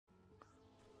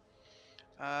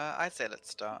I'd say let's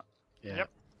start. Yeah. Yep.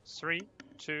 3,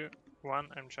 2, 1.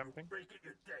 I'm jumping.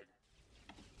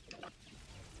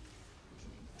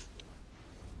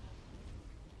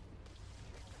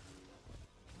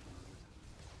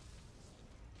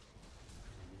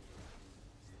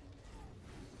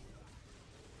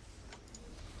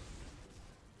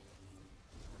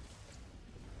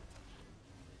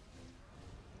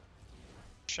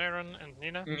 Sharon and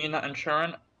Nina. Nina and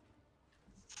Sharon.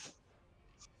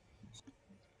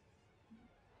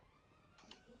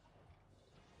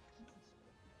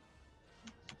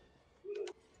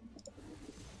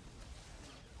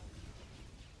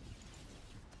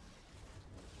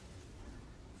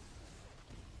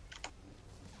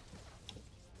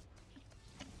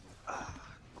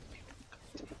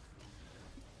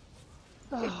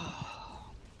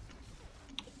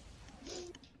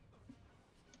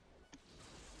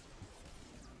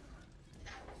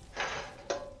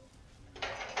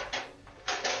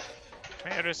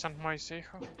 Where is my hijo?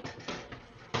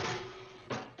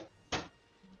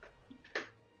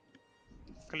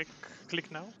 Click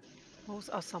now. Those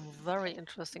are some very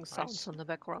interesting sounds Nice. in the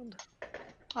background.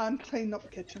 I'm cleaning up the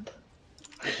kitchen.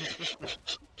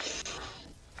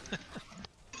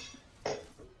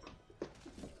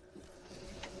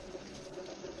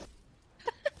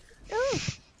 Oh,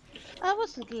 I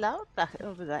wasn't loud back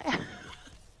over there.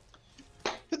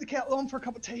 Put the kettle on for a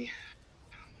cup of tea.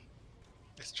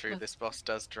 It's true, this boss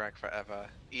does drag forever.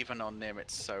 Even on Nim,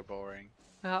 it's so boring.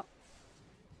 Yeah.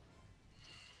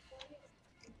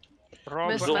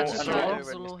 Rob Miss Zulu Magica, and Zulu Rob. and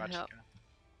Zulu, Miss yeah. Magica.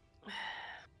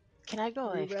 Can I go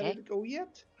Are you ready AFK? to go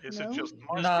yet? Is No? it just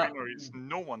my Nah. screen or is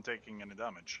no one taking any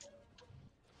damage?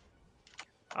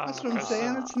 That's what I'm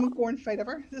saying. It's the most boring fight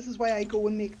ever. This is why I go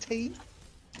and make tea.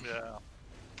 Yeah.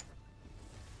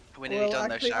 We're nearly Well, done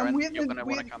though, actually, I'm Sharon. waiting You're and gonna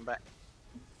want to waiting. come back.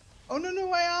 Oh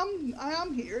no, I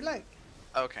am here. Like,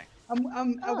 Okay. I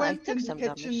Oh, I went took into the some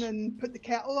kitchen damage. and put the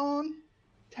kettle on,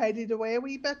 tidied away a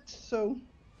wee bit. So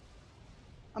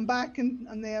I'm back,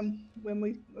 and then when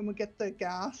we get the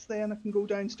gas, then I can go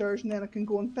downstairs and then I can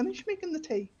go and finish making the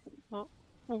tea.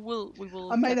 We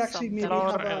will I might get actually some maybe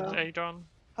Floor have and a Adon.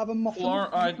 have a muffin. Floor,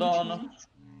 with I some done. cheese.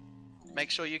 Make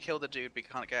sure you kill the dude. We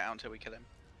can't get out until we kill him.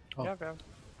 Oh. Yeah, yeah.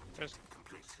 Just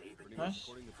Nice.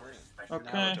 Now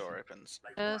Okay. the door opens.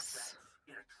 Yes.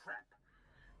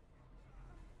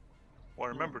 Well,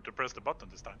 remember to press the button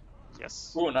this time.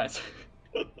 yes. Oh, nice.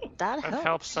 That That helps.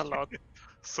 helps a lot.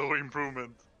 So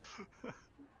improvement.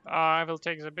 I will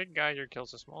take the big guy. You kill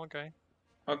the small guy.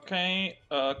 Okay,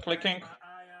 clicking.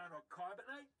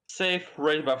 Save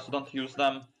raid buffs, don't use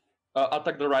them.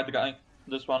 Attack the right guy.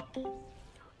 This one.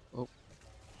 Oh.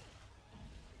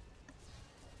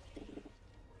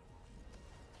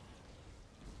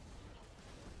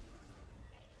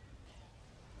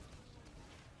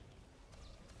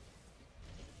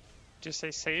 Did you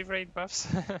say save raid buffs?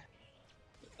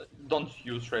 Don't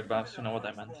use raid buffs, you know what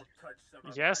I meant.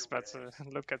 yes, but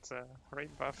look at the raid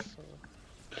buff.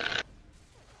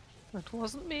 That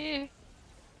wasn't me.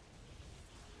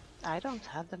 I don't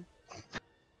have them.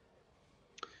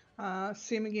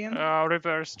 Same again.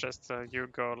 Reverse, just you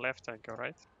go left, I go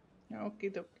right. Okay,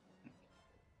 doke.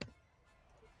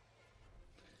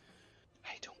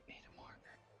 I don't need a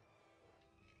marker.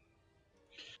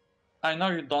 I know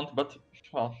you don't, but,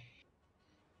 well...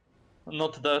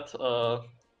 Not that,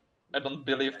 I don't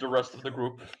believe the rest of the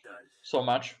group so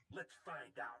much.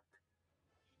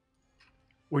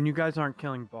 When you guys aren't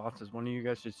killing bosses, when you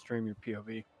guys should stream your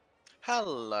POV.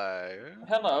 Hello.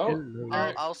 Hello.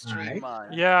 I'll stream mine.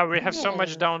 Yeah, we have so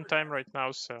much Yeah. downtime right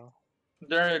now, so...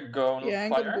 There you go, Yeah,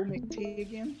 I'm gonna go fire. make tea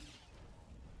again.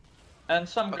 And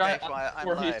some guy Okay, fine, I'm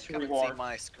for live. his Come and see reward.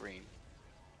 my screen.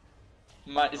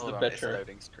 Mine is Hold the on, it's better.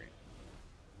 loading screen.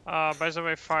 by the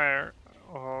way, Fire,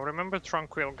 remember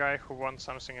Tranquil guy who won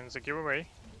something in the giveaway?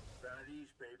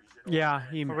 Yeah,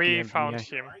 he We DM'd me. found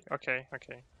him. Okay,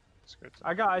 okay. That's good.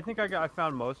 I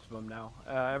found most of them now.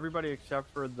 Everybody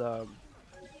except for the...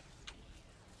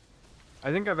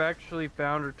 I think I've actually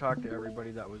found or talked to everybody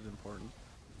that was important.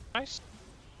 Nice.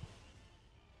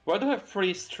 Why do I have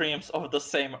 3 streams of the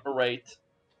same rate?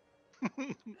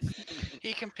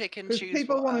 He can pick and Because choose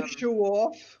people what, want to show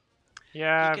off.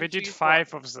 Yeah, can we did choose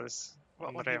 5 of this. what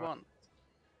on one you Reva. want.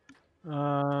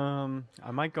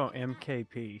 I might go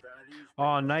MKP.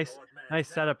 Oh, nice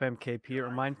setup, MKP. It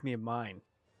reminds me of mine.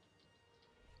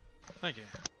 Thank you.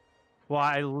 Well,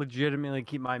 I legitimately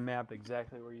keep my map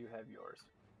exactly where you have yours.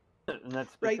 And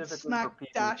that's Right specifically smack for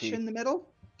PvP. dash in the middle.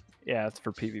 Yeah, it's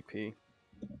for PvP.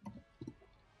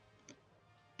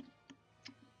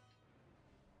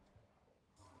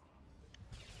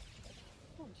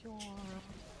 What's your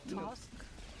task?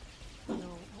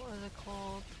 No.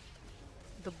 called?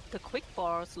 The quick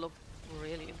bars look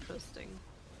really interesting.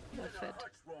 They're fit.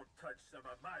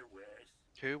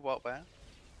 Who? What? Where?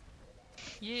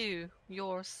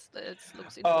 Yours. It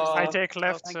looks Uh, interesting. I take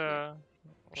left. thank you. I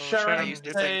Sharon, use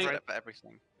the take same setup for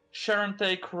everything. Sharon,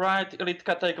 take right.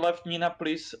 Elitka, take left. Nina,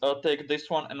 please take this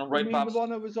one and I right mean, buffs. the one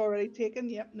that was already taken.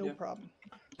 Yep, no Yeah. problem.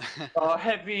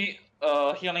 Heavy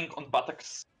healing on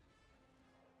buttocks.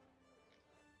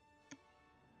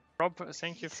 Rob,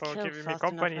 thank you for Kill giving me fast enough,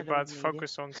 company, I don't but need it.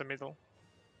 focus on the middle.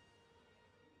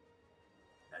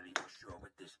 Not even sure what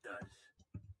this does.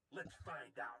 Let's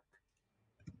find out.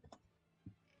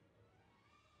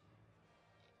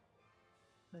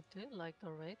 I do like the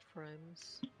raid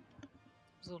frames.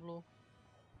 Zulu.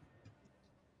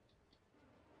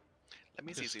 Let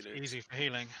me see Just Zulu. easy for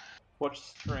healing. Watch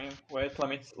stream. Wait,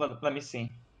 let me see.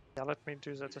 Yeah, let me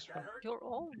do that as well. Your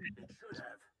own. It should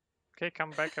have. Okay,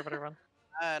 come back, everyone.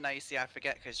 Now you see, I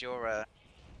forget because you're a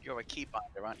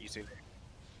keybinder, aren't you, Zulu?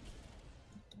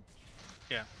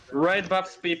 Right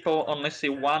buffs people only see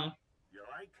one. You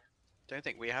like? Don't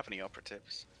think we have any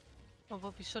operatives. Oh,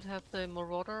 but we should have the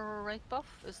Marauder raid buff.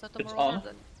 Is that the It's Marauder? on.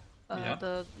 Then? Yeah.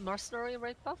 The Mercenary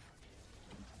raid buff?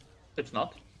 It's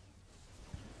not.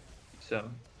 So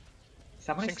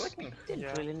someone is Thanks. clicking. Didn't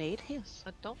Yeah. really need his.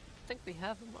 I don't think we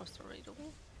have a Mercenary, do we?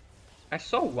 I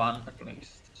saw one at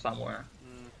least somewhere.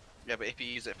 Yeah, but if you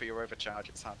use it for your overcharge,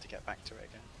 it's hard to get back to it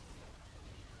again.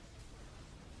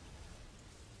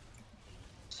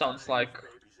 Sounds like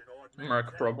Baby's an odd man Merc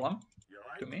today. problem You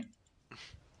like? to me.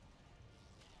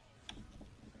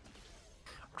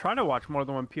 I'm trying to watch more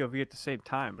than one POV at the same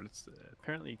time, but it's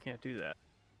apparently you can't do that.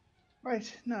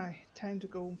 Right, now, time to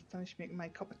go finish making my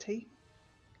cup of tea.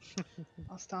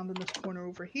 I'll stand in this corner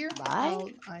over here.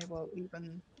 Bye. I will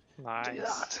even do Nice.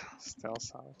 that. Still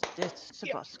south. It's the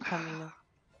Yeah. boss coming up.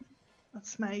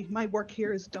 That's my work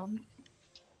here is done.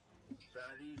 These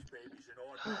baby's an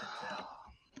odd man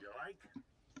today. You like?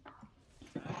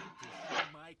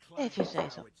 If you say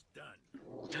so. It's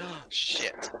done.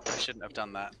 Shit! I shouldn't have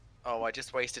done that. Oh, I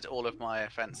just wasted all of my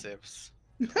offensives.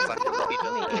 'Cause I forgot he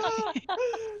does it.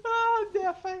 Oh,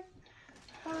 definitely.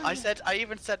 I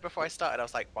even said before I started, I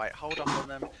was like, right, hold off on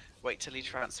them, wait till he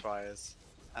transfires,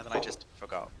 and then I just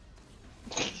forgot.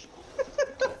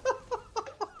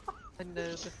 I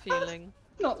know the feeling.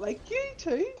 Not like you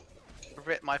two.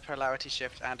 Rip my polarity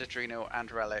shift and adrenal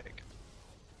and relic.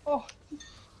 Oh,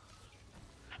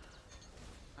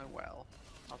 Oh well,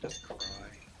 I'll just cry.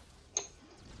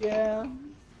 yeah.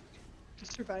 To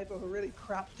survive of a really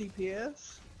crap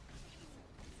DPS.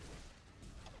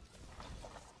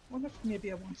 Wonder if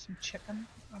maybe I want some chicken.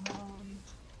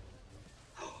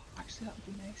 Actually, that would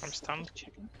be nice. I'm stunned.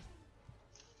 Chicken.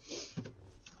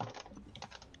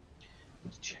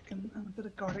 Chicken and a bit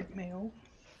of garlic mayo.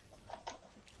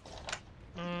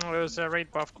 There's a raid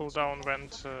buff cooldown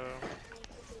went.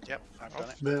 Yep, I've done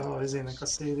it. Be izének a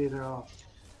szélére, a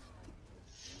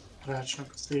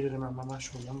rácsnak a szélére, mert már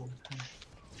máshol nem volt.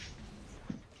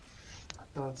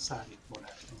 Hát a szállítból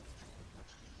lehet.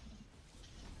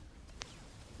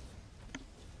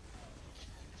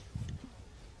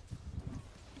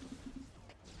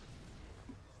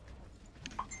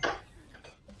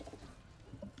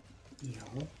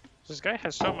 Jó. This guy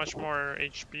has so much more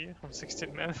HP on 16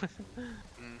 men.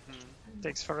 Mm-hmm.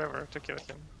 Takes forever to kill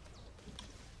him.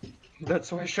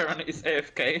 That's why Sharon is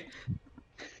AFK.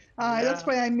 That's Yeah.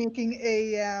 why I'm making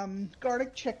a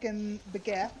garlic chicken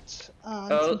baguette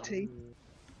and Oh. some tea.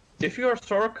 If you are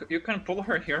Sork, you can pull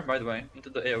her here, by the way, into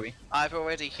the AoE. I've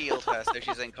already healed her, so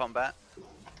she's in combat.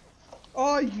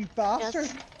 Oh, you bastard!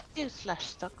 Just do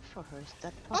 /stuck for her. Is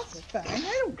that That's possible? fine.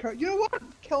 I don't care. You know what?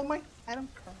 Kill me. I don't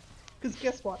care. Because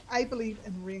guess what? I believe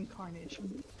in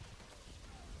reincarnation.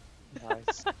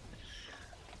 Nice.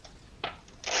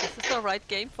 Is this the right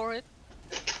game for it?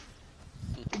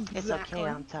 It's okay,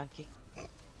 I'm tanky.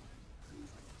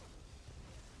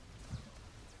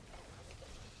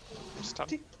 I'm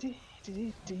stunned.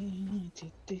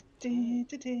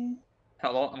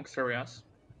 Hello, I'm curious.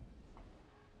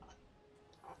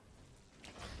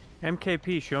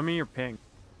 MKP, show me your ping.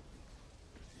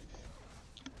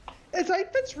 His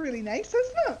outfit's really nice,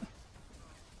 isn't it?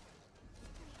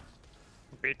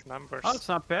 Big numbers. Oh, it's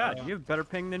not bad. You have better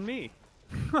ping than me.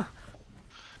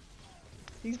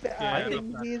 He's better.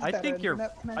 Yeah, I think you're.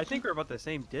 I think we're about the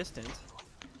same distance.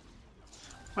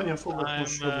 Annyian fogok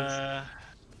most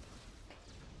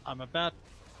I'm about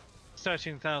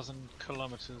 13,000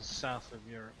 kilometers south of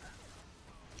Europe.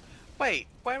 Wait,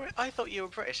 where? I thought you were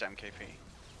British, MKP.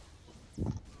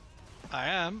 I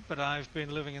am, but I've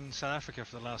been living in South Africa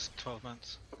for the last 12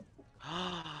 months.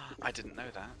 I didn't know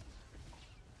that.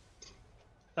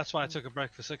 That's why I took a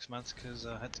break for 6 months, because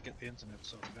I had to get the internet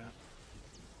sorted out.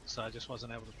 So I just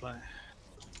wasn't able to play.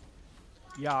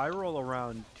 Yeah, I roll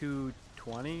around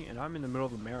 220, and I'm in the middle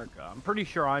of America. I'm pretty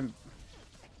sure I'm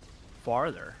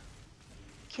farther.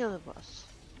 Kill the boss.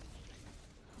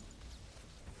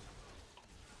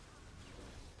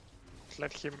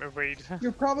 Let him evade.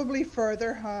 You're probably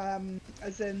further,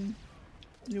 as in,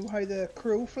 you know how the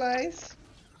crow flies?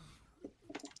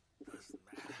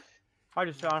 I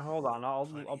just found. Hold on, I'll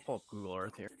pull up Google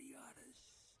Earth here.